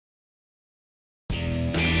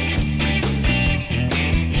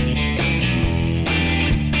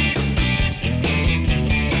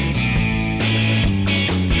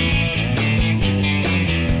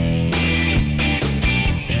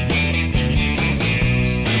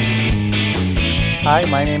Hi,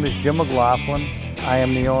 my name is Jim McLaughlin. I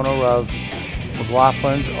am the owner of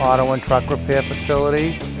McLaughlin's Auto and Truck Repair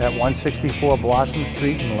Facility at 164 Blossum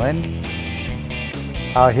Street in Lynn.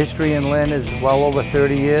 Our history in Lynn is well over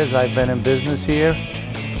 30 years. I've been in business here.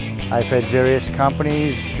 I've had various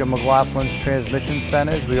companies, Jim McLaughlin's Transmission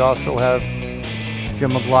Centers. We also have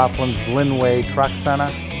Jim McLaughlin's Linway Truck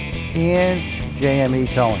Center and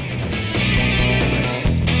JME Towing.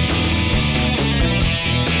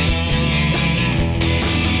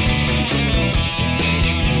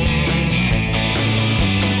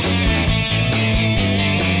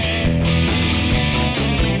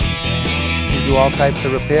 We do all types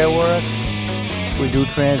of repair work. We do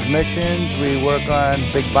transmissions. We work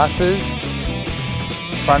on big buses,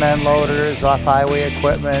 front end loaders, off-highway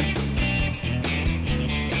equipment,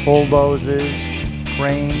 bulldozers,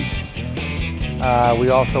 cranes. We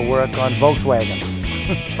also work on Volkswagens,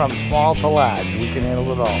 from small to large. We can handle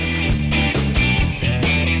it all.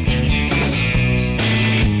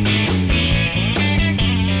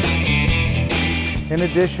 In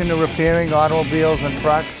addition to repairing automobiles and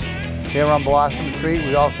trucks here on Blossum Street,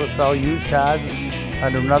 we also sell used cars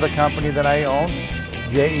under another company that I own,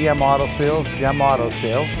 JEM Auto Sales, Gem Auto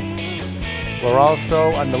Sales. We're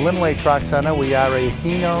also on the Linway Truck Center. We are a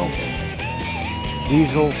Hino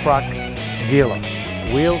diesel truck dealer.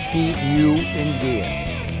 We'll keep you in gear.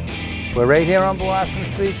 We're right here on Blossum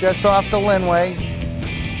Street, just off the Linway,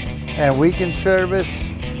 and we can service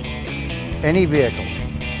any vehicle,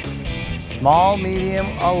 small, medium,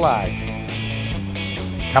 or large.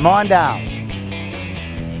 Come on down.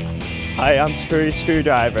 Hi, I'm Screwy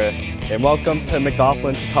Screwdriver, and welcome to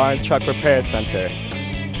McLaughlin's Car and Truck Repair Center.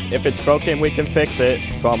 If it's broken, we can fix it.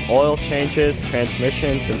 From oil changes,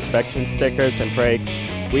 transmissions, inspection stickers, and brakes,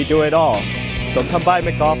 we do it all. So come by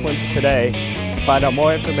McLaughlin's today to find out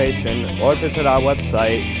more information or visit our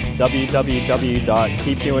website,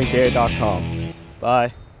 www.keepyouingear.com.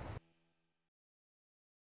 Bye.